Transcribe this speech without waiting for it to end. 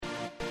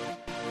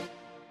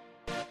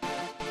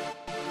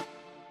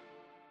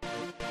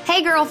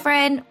Hey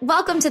girlfriend,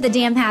 welcome to the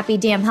Damn Happy,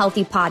 Damn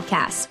Healthy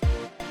podcast.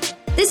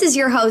 This is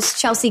your host,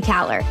 Chelsea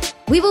Caller.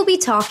 We will be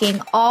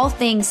talking all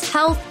things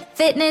health,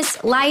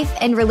 fitness, life,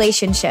 and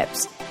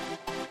relationships.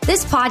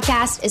 This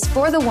podcast is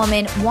for the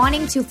woman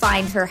wanting to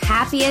find her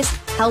happiest,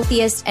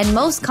 healthiest, and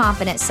most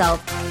confident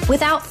self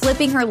without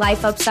flipping her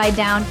life upside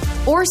down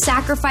or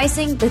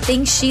sacrificing the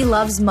things she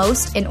loves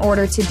most in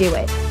order to do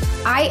it.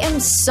 I am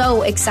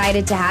so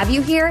excited to have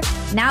you here.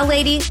 Now,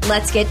 lady,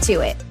 let's get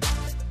to it.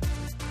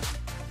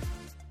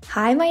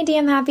 Hi, my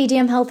Damn Happy,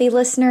 Damn Healthy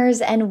listeners,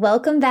 and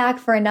welcome back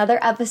for another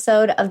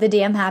episode of the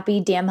Damn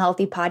Happy, Damn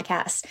Healthy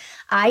podcast.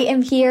 I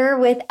am here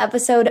with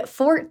episode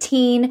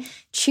 14,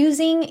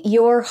 Choosing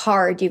Your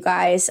Hard, you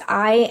guys.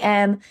 I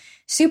am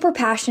super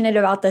passionate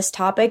about this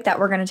topic that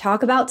we're going to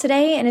talk about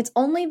today, and it's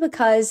only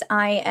because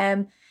I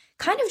am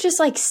kind of just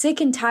like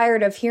sick and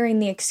tired of hearing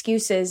the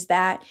excuses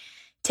that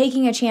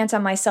taking a chance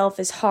on myself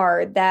is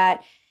hard,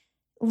 that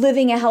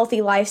living a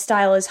healthy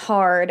lifestyle is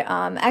hard,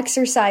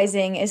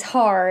 exercising is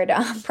hard,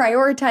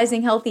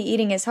 prioritizing healthy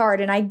eating is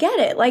hard. And I get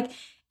it. Like,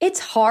 it's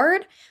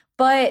hard,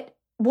 but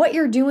what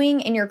you're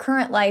doing in your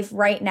current life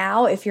right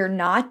now, if you're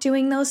not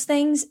doing those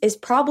things, is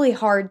probably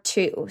hard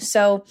too.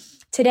 So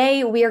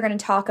today we are going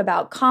to talk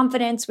about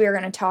confidence, we are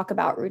going to talk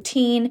about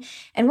routine,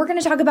 and we're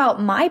going to talk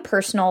about my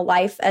personal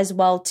life as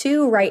well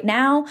too. Right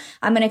now,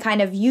 I'm going to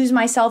kind of use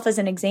myself as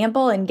an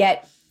example and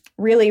get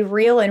really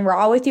real and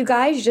raw with you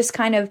guys, just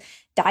kind of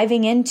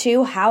diving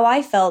into how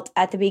I felt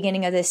at the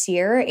beginning of this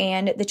year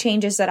and the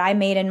changes that I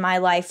made in my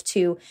life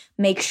to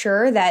make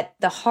sure that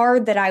the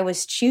hard that I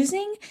was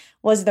choosing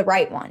was the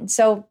right one.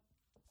 So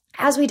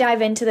as we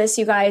dive into this,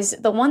 you guys,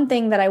 the one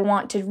thing that I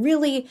want to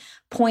really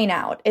point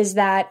out is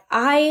that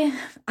I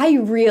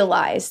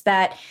realize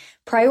that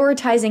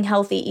prioritizing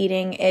healthy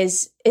eating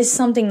is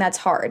something that's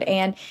hard,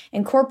 and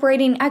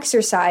incorporating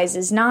exercise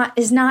is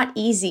not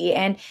easy.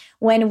 And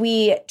when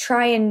we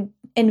try and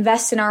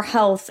invest in our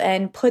health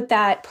and put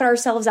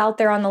ourselves out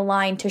there on the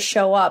line to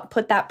show up,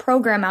 put that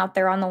program out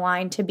there on the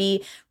line to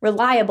be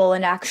reliable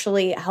and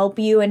actually help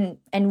you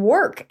and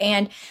work.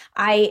 And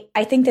I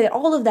think that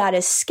all of that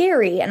is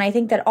scary. And I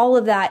think that all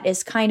of that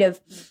is kind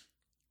of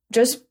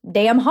just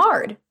damn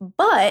hard.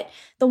 But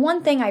the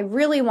one thing I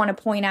really want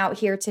to point out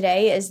here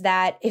today is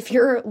that if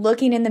you're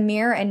looking in the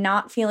mirror and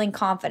not feeling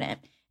confident,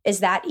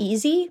 is that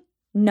easy?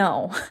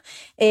 No.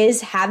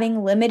 Is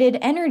having limited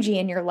energy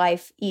in your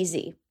life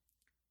easy?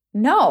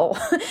 No.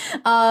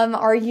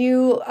 Are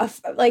you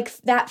like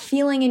that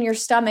feeling in your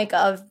stomach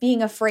of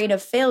being afraid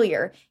of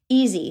failure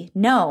easy?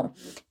 No.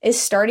 Is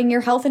starting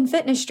your health and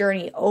fitness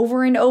journey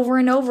over and over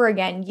and over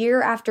again,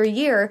 year after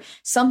year,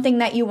 something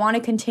that you want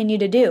to continue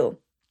to do?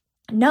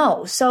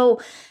 No. So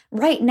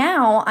right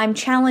now, I'm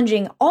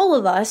challenging all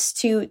of us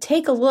to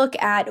take a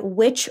look at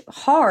which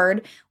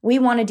hard we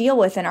want to deal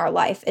with in our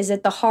life. Is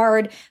it the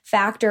hard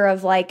factor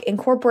of like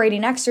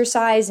incorporating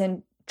exercise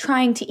and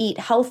trying to eat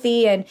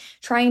healthy and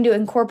trying to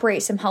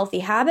incorporate some healthy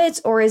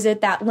habits? Or is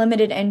it that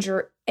limited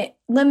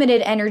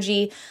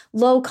energy,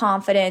 low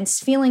confidence,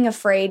 feeling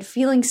afraid,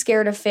 feeling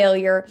scared of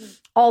failure,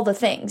 all the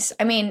things?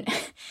 I mean,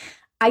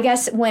 I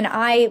guess when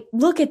I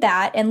look at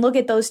that and look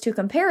at those two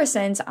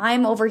comparisons,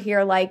 I'm over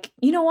here like,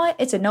 you know what?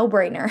 It's a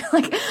no-brainer.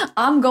 Like,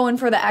 I'm going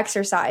for the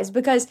exercise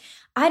because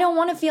I don't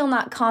want to feel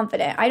not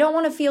confident. I don't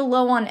want to feel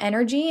low on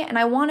energy, and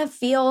I want to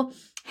feel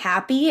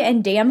happy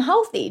and damn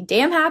healthy.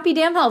 Damn happy,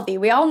 damn healthy.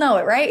 We all know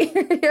it, right?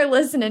 You're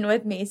listening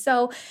with me.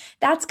 So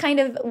that's kind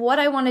of what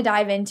I want to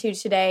dive into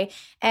today.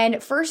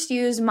 And first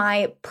use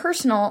my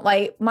personal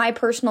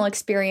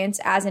experience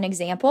as an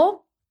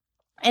example.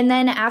 And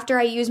then after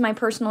I use my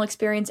personal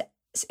experience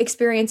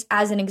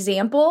as an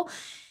example,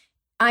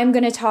 I'm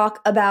going to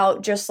talk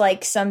about just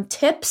like some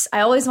tips.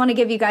 I always want to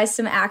give you guys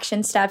some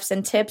action steps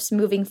and tips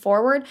moving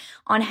forward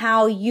on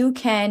how you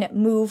can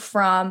move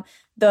from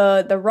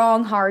the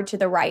wrong hard to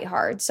the right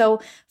hard.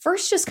 So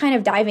first, just kind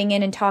of diving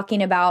in and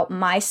talking about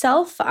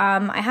myself.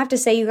 I have to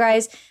say, you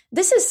guys,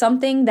 this is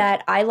something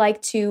that I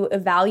like to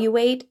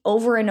evaluate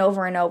over and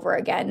over and over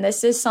again.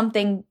 This is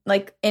something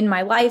like in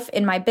my life,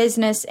 in my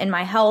business, in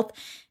my health.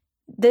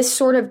 This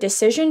sort of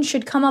decision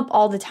should come up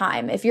all the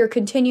time. If you're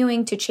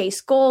continuing to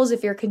chase goals,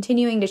 if you're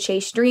continuing to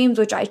chase dreams,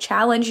 which I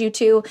challenge you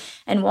to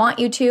and want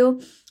you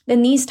to,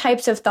 then these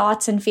types of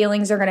thoughts and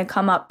feelings are going to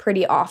come up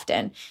pretty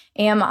often.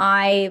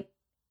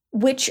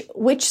 Which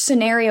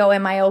scenario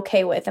am I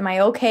okay with? Am I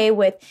okay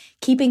with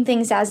keeping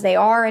things as they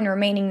are and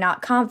remaining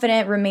not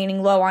confident,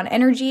 remaining low on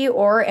energy?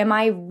 Or am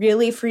I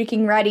really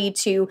freaking ready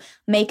to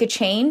make a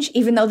change,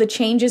 even though the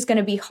change is going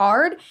to be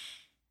hard?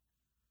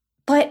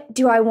 But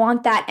do I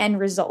want that end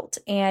result?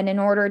 And in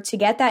order to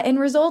get that end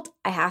result,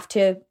 I have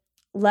to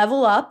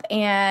level up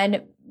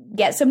and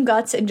get some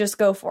guts and just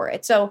go for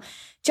it. So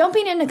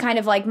jumping into kind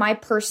of like my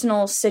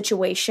personal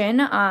situation,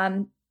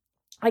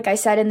 like I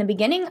said in the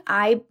beginning,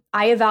 I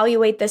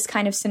evaluate this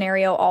kind of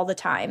scenario all the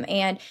time,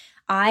 and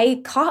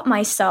I caught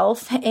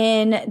myself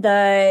in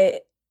the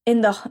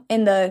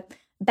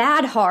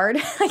bad hard,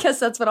 I guess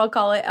that's what I'll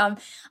call it,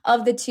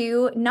 of the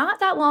two, not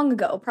that long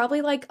ago,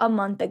 probably like a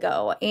month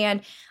ago.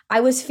 And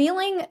I was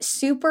feeling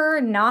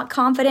super not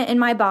confident in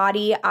my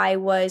body. I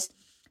was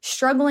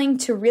struggling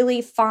to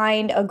really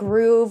find a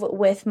groove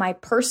with my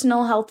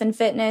personal health and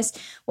fitness,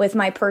 with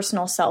my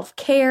personal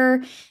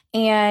self-care.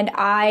 And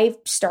I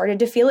started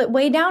to feel it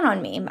weigh down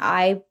on me.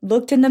 I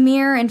looked in the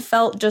mirror and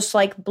felt just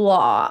like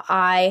blah.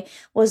 I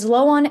was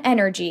low on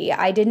energy.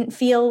 I didn't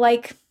feel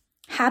like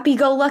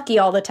happy-go-lucky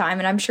all the time.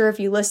 And I'm sure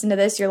if you listen to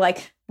this, you're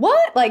like,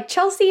 what? Like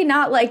Chelsea,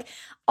 not like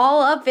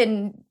all up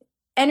and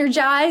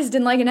energized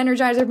and like an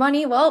Energizer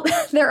bunny? Well,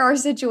 there are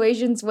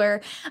situations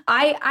where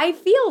I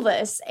feel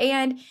this,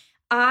 and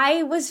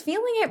I was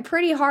feeling it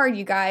pretty hard,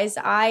 you guys.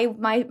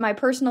 My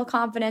personal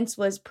confidence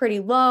was pretty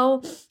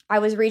low. I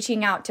was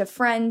reaching out to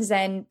friends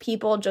and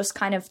people, just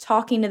kind of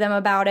talking to them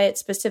about it,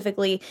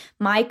 specifically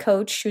my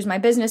coach, who's my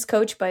business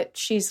coach, but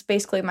she's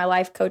basically my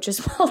life coach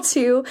as well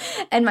too,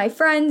 and my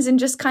friends, and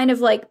just kind of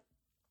like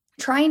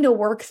trying to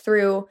work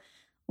through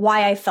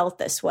why I felt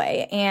this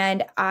way.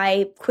 And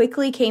I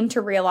quickly came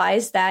to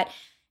realize that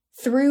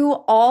through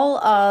all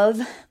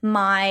of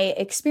my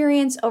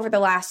experience over the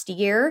last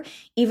year,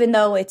 even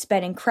though it's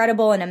been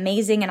incredible and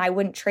amazing and I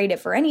wouldn't trade it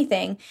for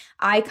anything,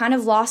 I kind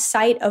of lost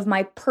sight of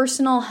my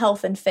personal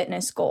health and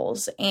fitness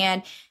goals.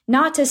 And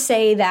not to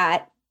say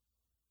that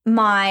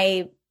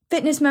my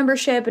fitness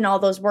membership and all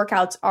those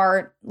workouts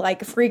are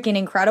like freaking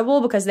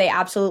incredible, because they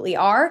absolutely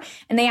are.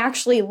 And they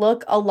actually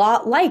look a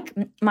lot like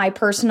my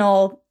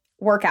personal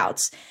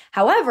workouts.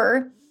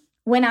 However,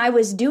 when I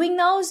was doing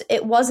those,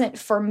 it wasn't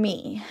for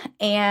me.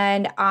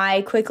 And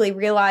I quickly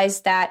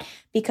realized that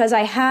because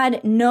I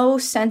had no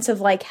sense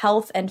of like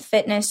health and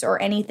fitness or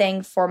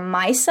anything for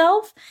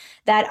myself,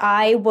 that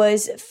I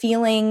was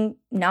feeling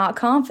not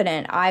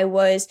confident. I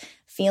was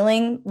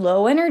feeling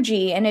low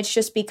energy. And it's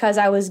just because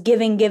I was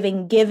giving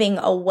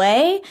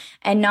away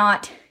and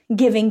not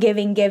giving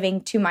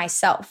to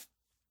myself.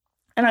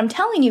 And I'm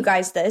telling you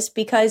guys this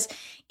because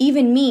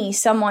even me,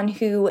 someone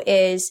who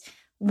is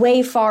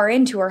way far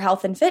into her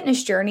health and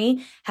fitness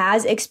journey,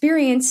 has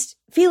experienced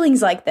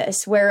feelings like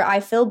this, where I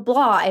feel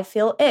blah, I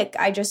feel ick,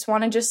 I just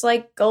want to just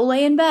like go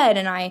lay in bed,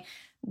 and I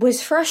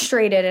was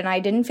frustrated and I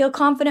didn't feel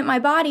confident in my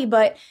body.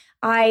 But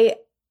I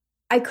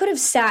could have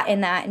sat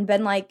in that and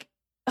been like,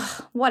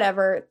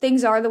 whatever,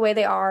 things are the way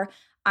they are.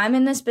 I'm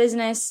in this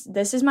business.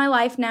 This is my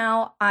life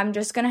now. I'm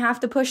just going to have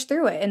to push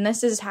through it. And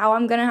this is how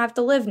I'm going to have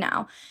to live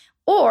now.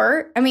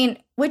 Or,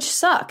 which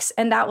sucks.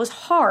 And that was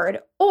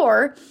hard.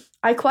 Or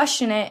I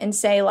question it and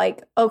say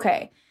like,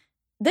 okay,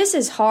 this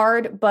is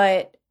hard,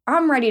 but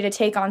I'm ready to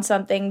take on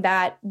something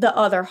that the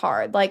other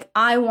hard. Like,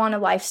 I want a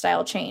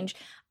lifestyle change.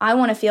 I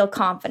want to feel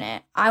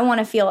confident. I want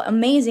to feel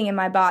amazing in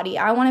my body.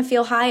 I want to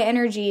feel high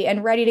energy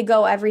and ready to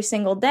go every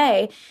single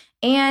day.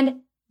 And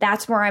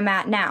that's where I'm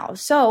at now.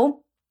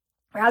 So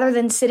rather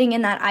than sitting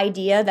in that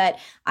idea that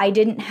I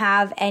didn't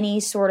have any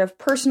sort of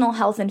personal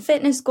health and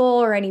fitness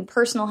goal or any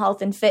personal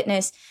health and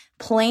fitness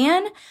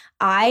plan,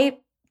 I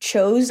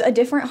chose a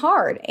different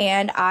hard,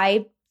 and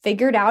I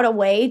figured out a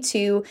way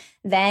to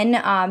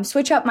then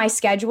switch up my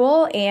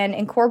schedule and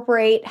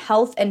incorporate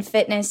health and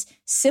fitness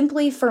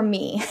simply for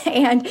me.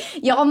 And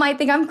y'all might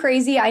think I'm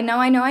crazy. I know.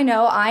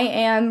 I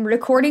am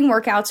recording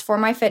workouts for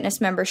my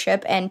fitness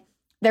membership, and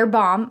they're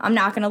bomb. I'm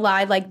not going to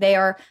lie. Like, they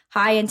are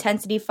high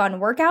intensity, fun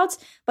workouts,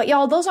 but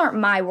y'all, those aren't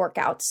my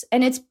workouts.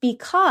 And it's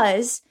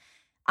because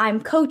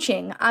I'm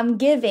coaching, I'm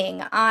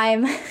giving,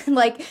 I'm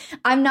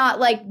not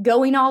like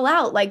going all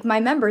out like my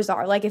members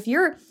are. Like, if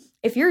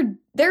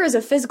there is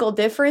a physical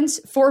difference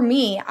for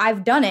me,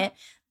 I've done it,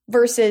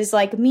 versus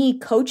like me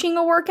coaching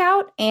a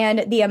workout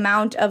and the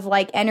amount of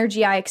like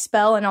energy I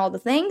expel and all the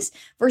things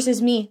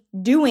versus me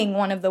doing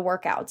one of the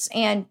workouts.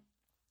 And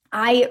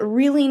I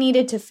really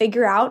needed to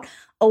figure out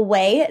a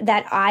way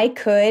that I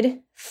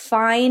could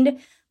find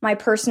my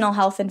personal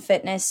health and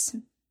fitness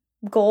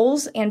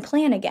goals and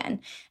plan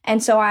again.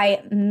 And so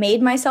I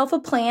made myself a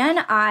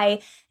plan. I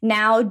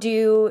now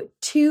do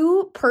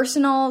 2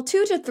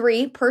 to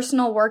 3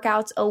 personal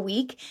workouts a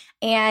week,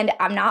 and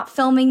I'm not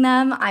filming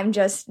them. I'm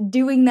just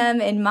doing them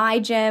in my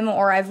gym,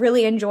 or I've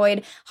really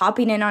enjoyed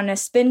hopping in on a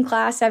spin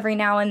class every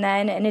now and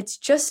then. And it's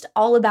just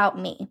all about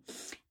me.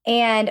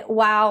 And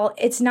while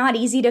it's not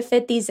easy to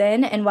fit these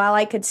in, and while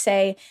I could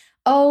say,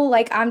 oh,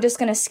 like, I'm just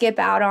going to skip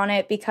out on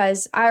it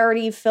because I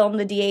already filmed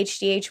the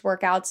DHDH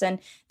workouts and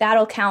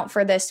that'll count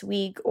for this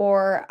week,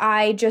 or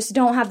I just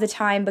don't have the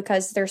time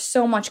because there's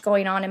so much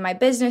going on in my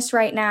business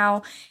right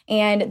now.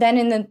 And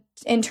then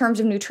in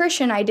terms of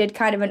nutrition, I did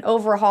kind of an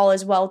overhaul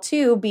as well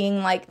too,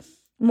 being like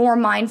more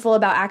mindful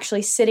about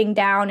actually sitting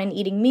down and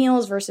eating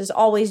meals versus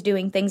always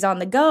doing things on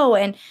the go.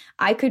 And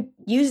I could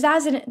use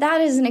that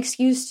as an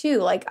excuse too.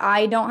 Like,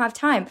 I don't have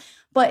time.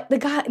 But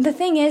the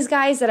thing is,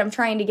 guys, that I'm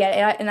trying to get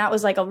at, and that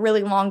was like a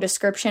really long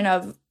description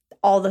of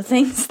all the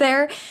things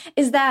there,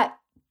 is that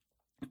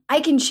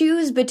I can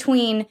choose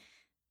between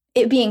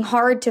it being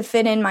hard to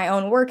fit in my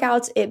own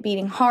workouts, it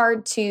being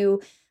hard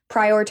to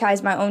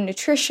prioritize my own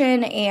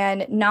nutrition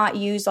and not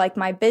use like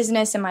my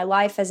business and my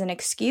life as an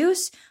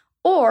excuse,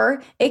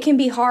 Or it can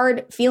be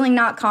hard feeling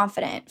not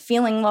confident,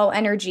 feeling low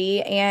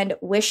energy, and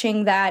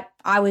wishing that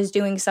I was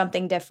doing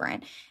something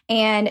different.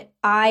 And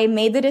I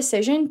made the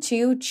decision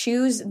to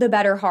choose the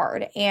better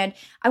hard. And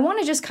I want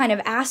to just kind of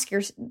ask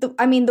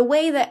the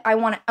way that I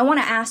want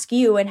to ask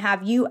you and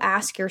have you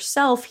ask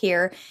yourself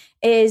here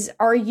is,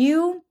 are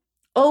you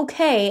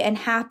okay and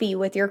happy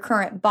with your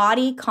current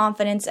body,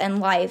 confidence, and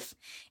life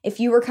if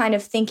you were kind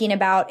of thinking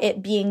about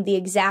it being the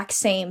exact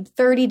same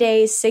 30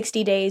 days,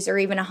 60 days, or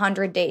even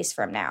 100 days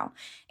from now?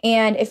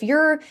 And if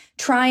you're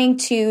trying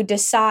to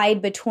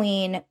decide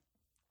between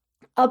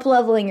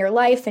up-leveling your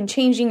life and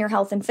changing your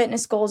health and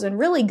fitness goals and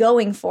really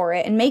going for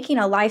it and making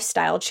a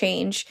lifestyle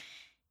change,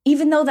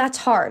 even though that's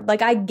hard,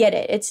 like I get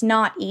it, it's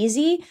not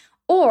easy,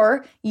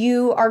 or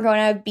you are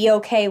going to be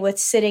okay with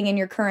sitting in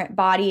your current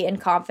body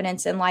and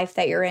confidence in life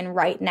that you're in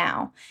right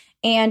now.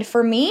 And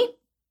for me,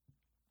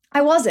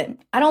 I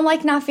wasn't. I don't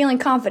like not feeling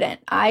confident.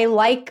 I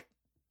like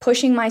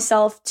pushing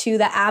myself to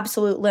the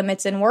absolute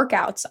limits in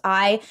workouts.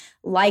 I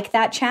like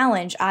that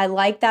challenge. I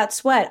like that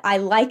sweat. I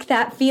like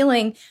that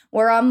feeling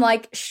where I'm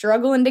like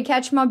struggling to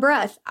catch my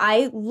breath.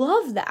 I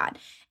love that.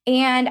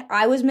 And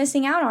I was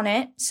missing out on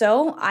it.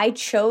 So I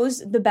chose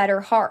the better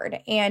hard.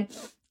 And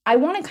I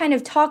want to kind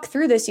of talk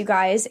through this, you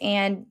guys,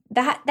 and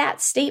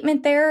that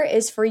statement there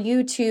is for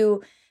you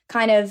to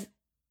kind of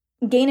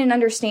gain an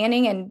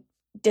understanding and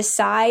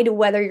decide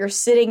whether you're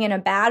sitting in a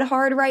bad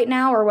hard right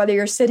now or whether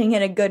you're sitting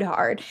in a good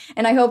hard.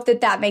 And I hope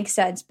that makes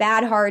sense.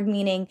 Bad hard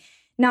meaning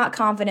not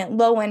confident,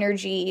 low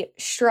energy,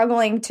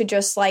 struggling to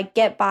just like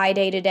get by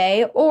day to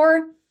day,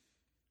 or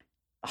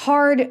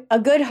a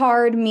good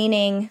hard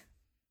meaning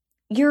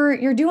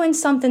you're doing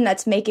something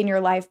that's making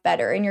your life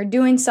better and you're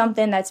doing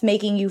something that's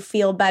making you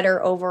feel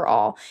better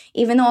overall.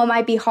 Even though it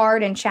might be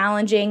hard and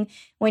challenging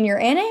when you're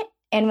in it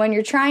and when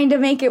you're trying to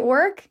make it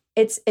work,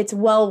 it's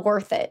well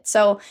worth it.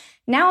 So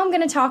now I'm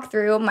going to talk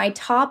through my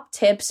top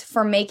tips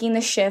for making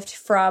the shift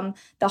from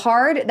the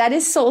hard that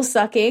is soul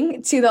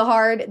sucking to the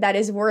hard that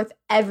is worth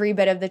every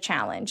bit of the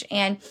challenge.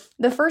 And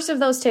the first of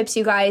those tips,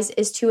 you guys,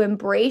 is to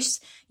embrace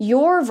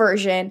your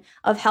version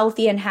of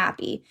healthy and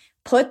happy.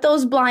 Put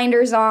those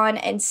blinders on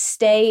and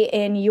stay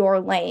in your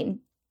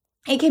lane.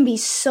 It can be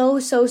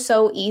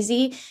so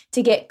easy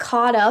to get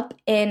caught up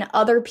in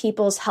other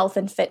people's health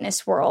and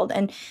fitness world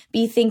and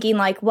be thinking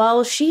like,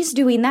 well, she's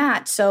doing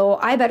that, so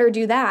I better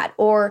do that.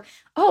 Or,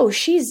 oh,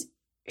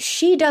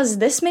 she does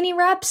this many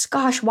reps.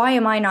 Gosh, why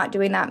am I not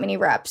doing that many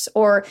reps?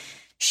 Or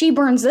she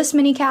burns this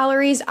many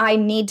calories. I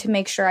need to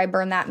make sure I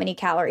burn that many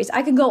calories.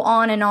 I could go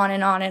on and on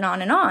and on and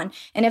on and on.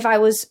 And if I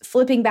was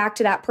flipping back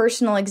to that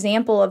personal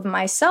example of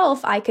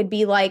myself, I could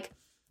be like,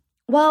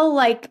 well,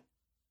 like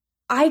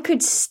I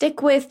could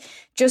stick with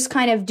just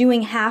kind of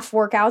doing half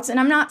workouts. And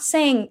I'm not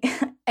saying,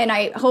 and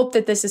I hope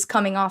that this is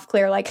coming off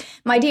clear, like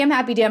my Damn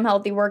Happy, Damn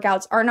Healthy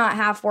workouts are not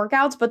half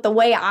workouts, but the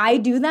way I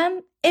do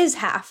them is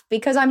half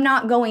because I'm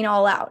not going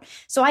all out.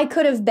 So I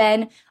could have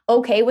been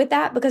okay with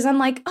that because I'm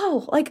like,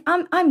 oh, like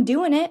I'm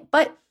doing it,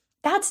 but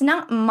that's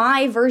not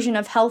my version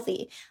of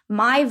healthy.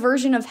 My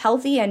version of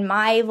healthy and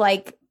my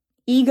like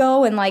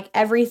ego and like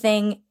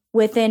everything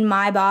within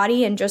my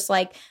body and just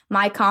like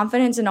my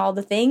confidence and all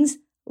the things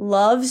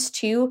loves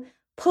to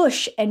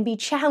push and be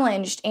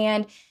challenged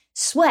and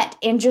sweat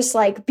and just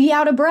like be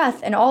out of breath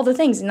and all the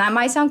things. And that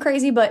might sound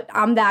crazy, but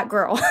I'm that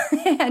girl.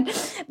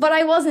 But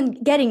I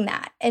wasn't getting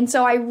that. And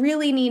so I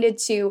really needed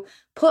to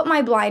put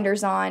my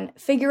blinders on,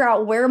 figure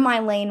out where my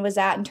lane was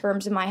at in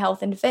terms of my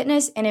health and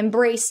fitness, and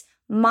embrace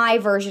my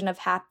version of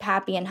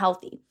happy and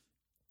healthy.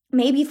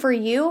 Maybe for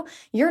you,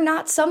 you're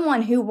not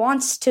someone who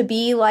wants to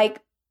be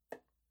like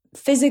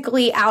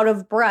physically out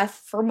of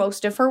breath for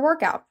most of her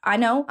workout. I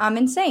know I'm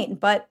insane,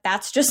 but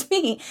that's just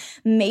me.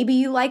 Maybe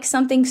you like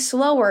something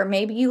slower.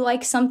 Maybe you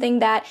like something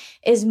that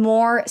is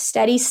more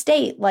steady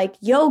state, like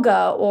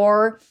yoga,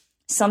 or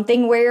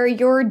something where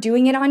you're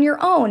doing it on your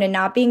own and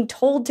not being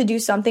told to do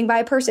something by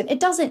a person.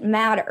 It doesn't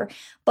matter.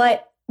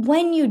 But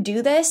when you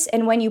do this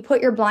and when you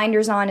put your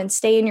blinders on and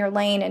stay in your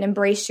lane and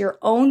embrace your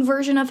own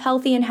version of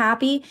healthy and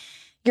happy,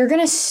 you're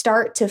going to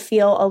start to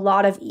feel a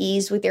lot of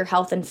ease with your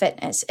health and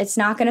fitness. It's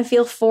not going to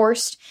feel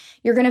forced.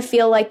 You're going to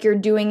feel like you're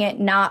doing it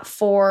not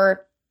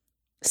for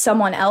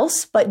someone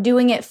else, but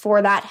doing it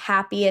for that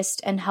happiest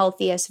and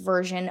healthiest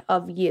version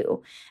of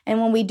you. And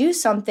when we do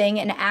something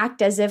and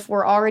act as if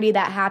we're already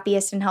that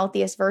happiest and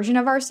healthiest version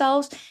of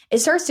ourselves, it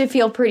starts to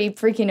feel pretty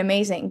freaking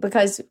amazing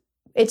because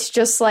it's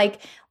just like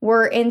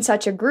we're in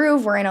such a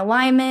groove, we're in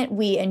alignment,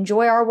 we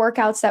enjoy our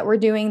workouts that we're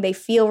doing, they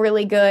feel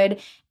really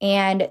good,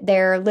 and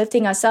they're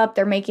lifting us up,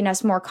 they're making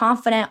us more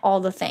confident,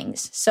 all the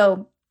things.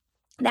 So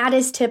that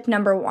is tip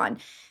number one.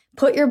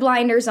 Put your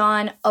blinders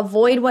on,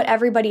 avoid what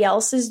everybody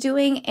else is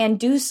doing, and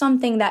do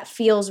something that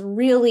feels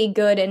really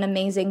good and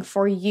amazing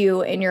for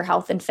you in your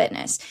health and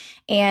fitness.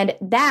 And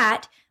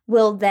that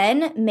will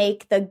then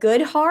make the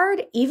good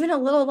hard even a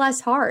little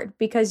less hard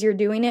because you're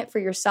doing it for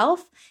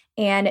yourself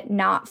and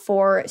not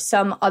for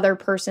some other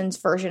person's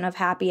version of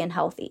happy and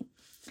healthy.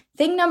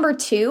 Thing number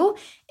 2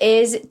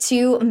 is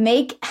to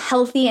make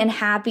healthy and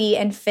happy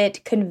and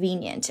fit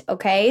convenient,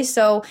 okay?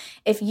 So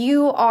if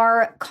you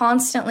are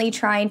constantly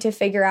trying to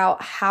figure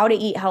out how to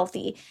eat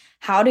healthy,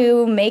 how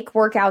to make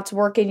workouts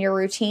work in your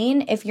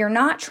routine, if you're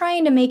not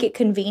trying to make it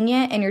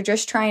convenient and you're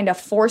just trying to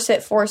force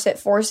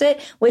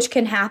it, which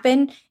can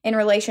happen in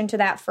relation to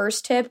that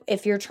first tip,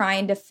 if you're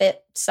trying to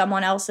fit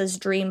someone else's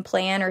dream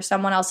plan or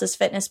someone else's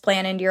fitness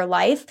plan into your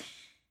life,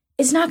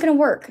 it's not going to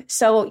work.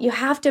 So you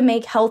have to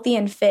make healthy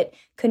and fit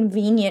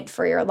convenient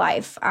for your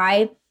life.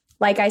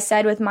 Like I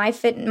said, with my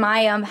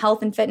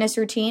health and fitness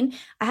routine,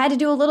 I had to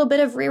do a little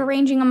bit of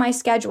rearranging on my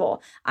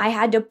schedule. I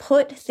had to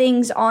put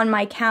things on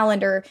my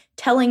calendar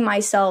telling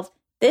myself,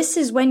 this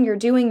is when you're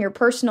doing your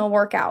personal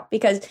workout,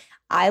 because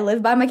I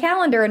live by my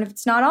calendar, and if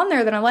it's not on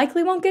there, then I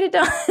likely won't get it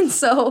done.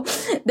 So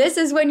this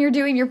is when you're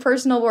doing your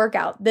personal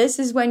workout. This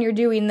is when you're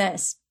doing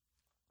this.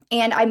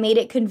 And I made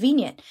it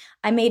convenient.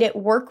 I made it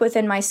work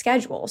within my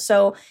schedule.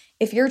 So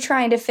if you're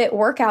trying to fit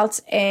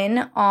workouts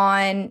in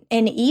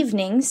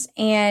evenings,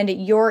 and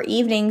your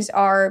evenings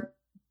are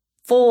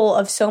full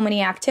of so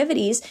many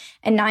activities,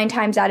 and 9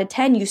 times out of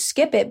 10 you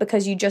skip it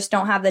because you just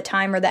don't have the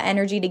time or the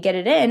energy to get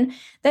it in,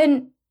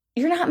 then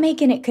you're not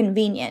making it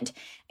convenient.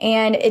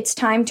 And it's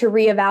time to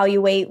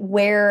reevaluate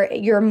where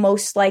you're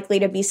most likely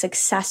to be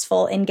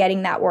successful in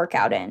getting that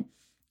workout in.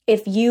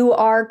 If you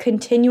are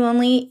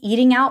continually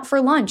eating out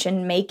for lunch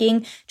and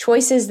making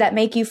choices that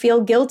make you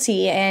feel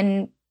guilty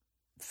and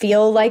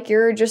feel like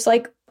you're just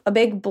like a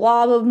big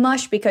blob of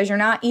mush because you're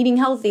not eating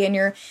healthy and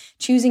you're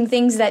choosing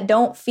things that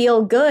don't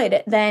feel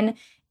good, then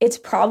it's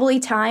probably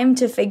time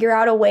to figure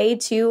out a way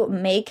to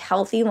make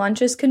healthy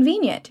lunches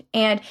convenient.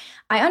 And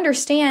I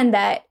understand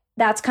that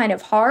that's kind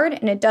of hard,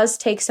 and it does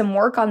take some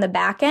work on the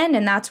back end,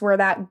 and that's where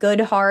that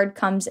good hard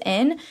comes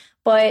in.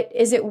 But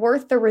is it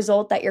worth the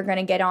result that you're going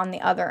to get on the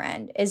other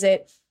end? Is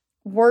it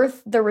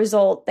worth the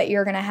result that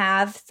you're going to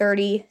have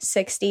 30,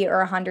 60, or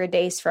 100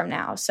 days from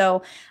now?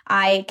 So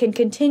I can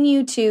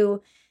continue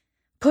to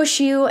push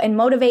you and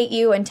motivate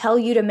you and tell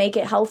you to make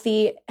it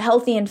healthy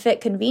and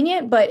fit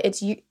convenient,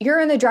 but you're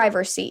in the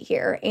driver's seat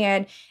here.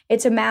 And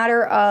it's a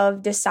matter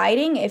of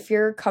deciding if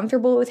you're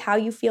comfortable with how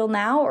you feel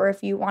now or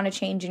if you want to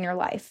change in your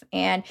life.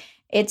 And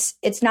it's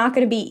not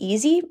going to be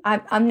easy.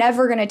 I'm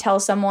never going to tell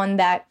someone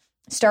that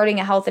starting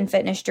a health and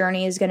fitness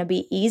journey is going to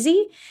be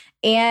easy,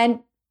 and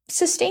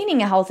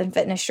sustaining a health and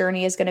fitness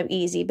journey is going to be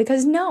easy,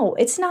 because no,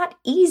 it's not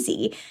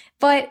easy,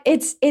 but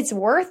it's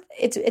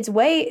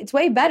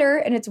way better,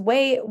 and it's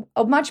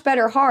a much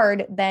better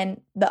hard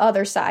than the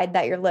other side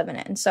that you're living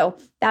in. So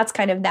that's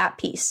kind of that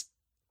piece.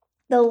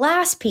 The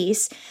last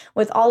piece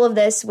with all of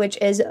this, which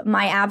is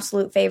my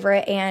absolute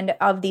favorite, and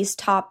of these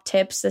top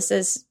tips, this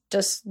is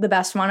just the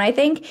best one, I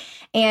think,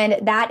 and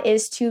that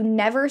is to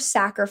never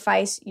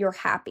sacrifice your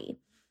happy.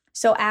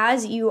 So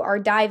as you are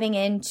diving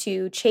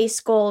into chase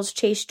goals,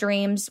 chase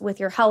dreams with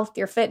your health,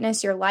 your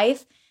fitness, your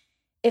life,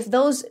 if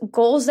those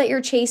goals that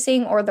you're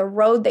chasing or the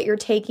road that you're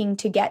taking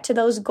to get to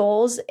those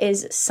goals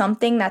is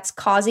something that's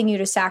causing you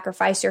to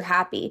sacrifice your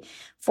happy,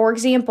 for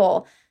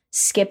example,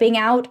 skipping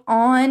out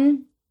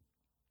on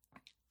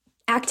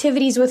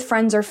activities with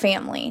friends or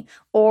family,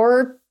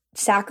 or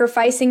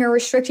sacrificing or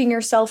restricting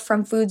yourself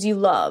from foods you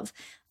love,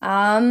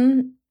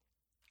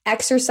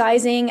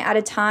 exercising at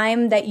a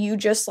time that you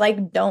just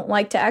don't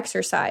like to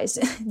exercise.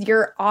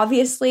 You're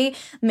obviously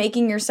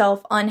making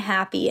yourself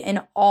unhappy in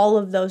all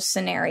of those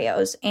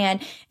scenarios. And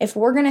if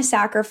we're going to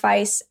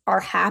sacrifice our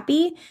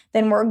happy,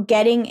 then we're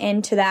getting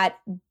into that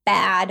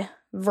bad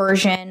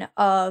version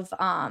of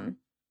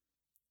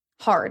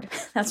hard.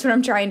 That's what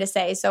I'm trying to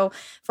say. So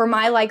for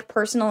my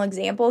personal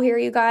example here,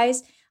 you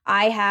guys,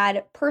 I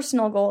had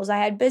personal goals, I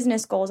had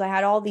business goals, I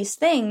had all these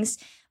things.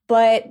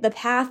 But the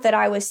path that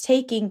I was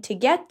taking to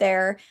get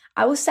there,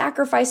 I was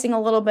sacrificing a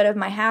little bit of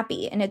my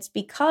happy. And it's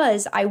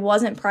because I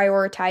wasn't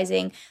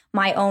prioritizing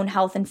my own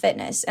health and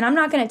fitness. And I'm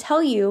not going to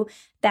tell you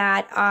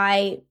that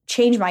I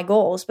changed my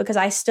goals, because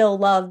I still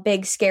love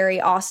big, scary,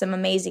 awesome,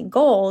 amazing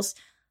goals.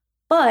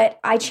 But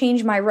I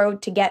changed my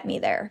road to get me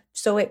there.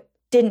 So it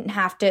didn't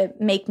have to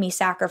make me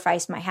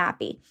sacrifice my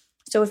happy.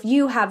 So if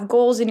you have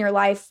goals in your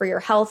life for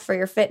your health, for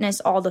your fitness,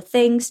 all the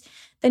things,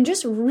 then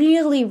just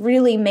really,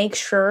 really make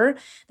sure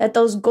that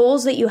those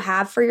goals that you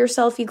have for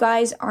yourself, you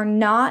guys, are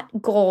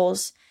not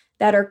goals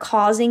that are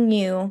causing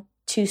you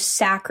to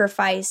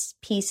sacrifice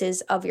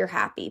pieces of your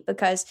happy,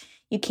 because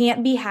you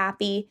can't be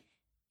happy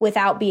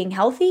without being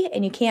healthy,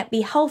 and you can't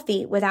be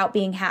healthy without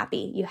being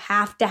happy. You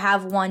have to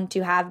have one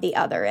to have the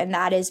other, and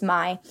that is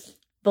my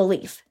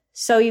belief.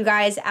 So you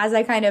guys, as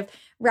I kind of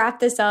wrap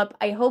this up,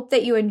 I hope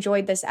that you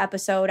enjoyed this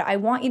episode. I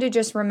want you to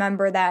just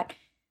remember that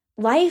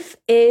life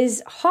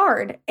is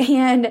hard,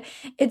 and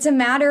it's a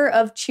matter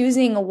of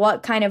choosing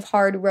what kind of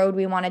hard road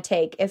we want to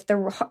take. If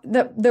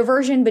the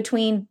version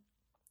between,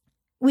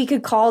 we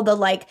could call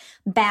the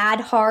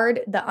bad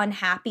hard, the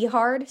unhappy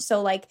hard.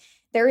 So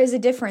there is a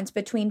difference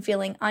between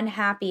feeling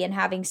unhappy and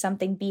having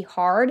something be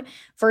hard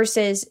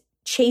versus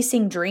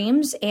chasing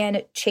dreams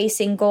and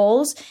chasing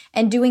goals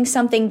and doing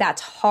something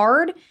that's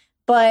hard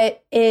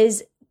but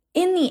is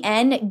in the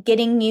end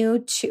getting you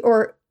to,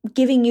 or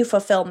giving you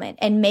fulfillment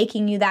and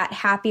making you that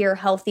happier,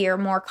 healthier,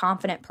 more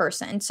confident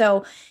person.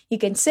 So you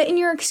can sit in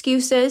your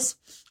excuses,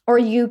 or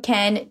you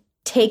can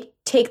take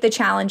the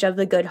challenge of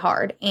the good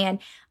hard. And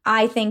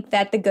I think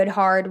that the good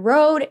hard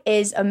road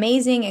is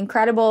amazing,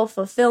 incredible,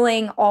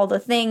 fulfilling, all the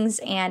things.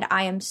 And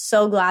I am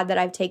so glad that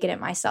I've taken it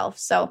myself.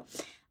 So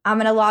I'm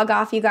going to log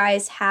off, you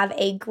guys. Have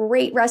a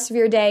great rest of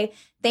your day.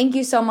 Thank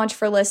you so much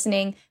for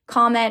listening.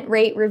 Comment,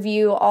 rate,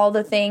 review, all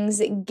the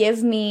things.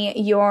 Give me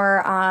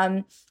your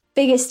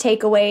biggest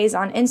takeaways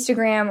on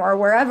Instagram or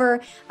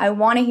wherever. I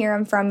want to hear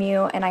them from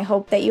you. And I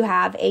hope that you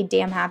have a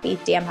damn happy,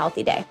 damn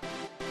healthy day.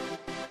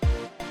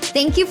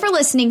 Thank you for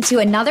listening to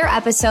another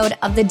episode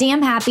of the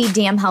Damn Happy,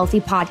 Damn Healthy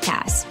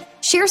podcast.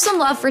 Share some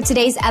love for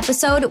today's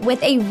episode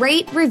with a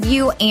rate,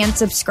 review, and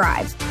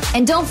subscribe.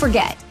 And don't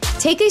forget,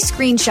 take a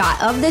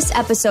screenshot of this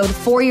episode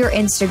for your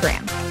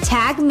Instagram.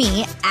 Tag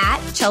me at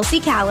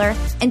Chelsea Caller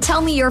and tell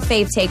me your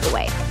fave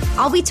takeaway.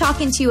 I'll be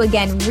talking to you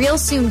again real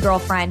soon,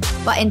 girlfriend.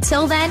 But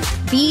until then,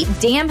 be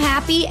damn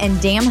happy and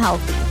damn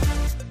healthy.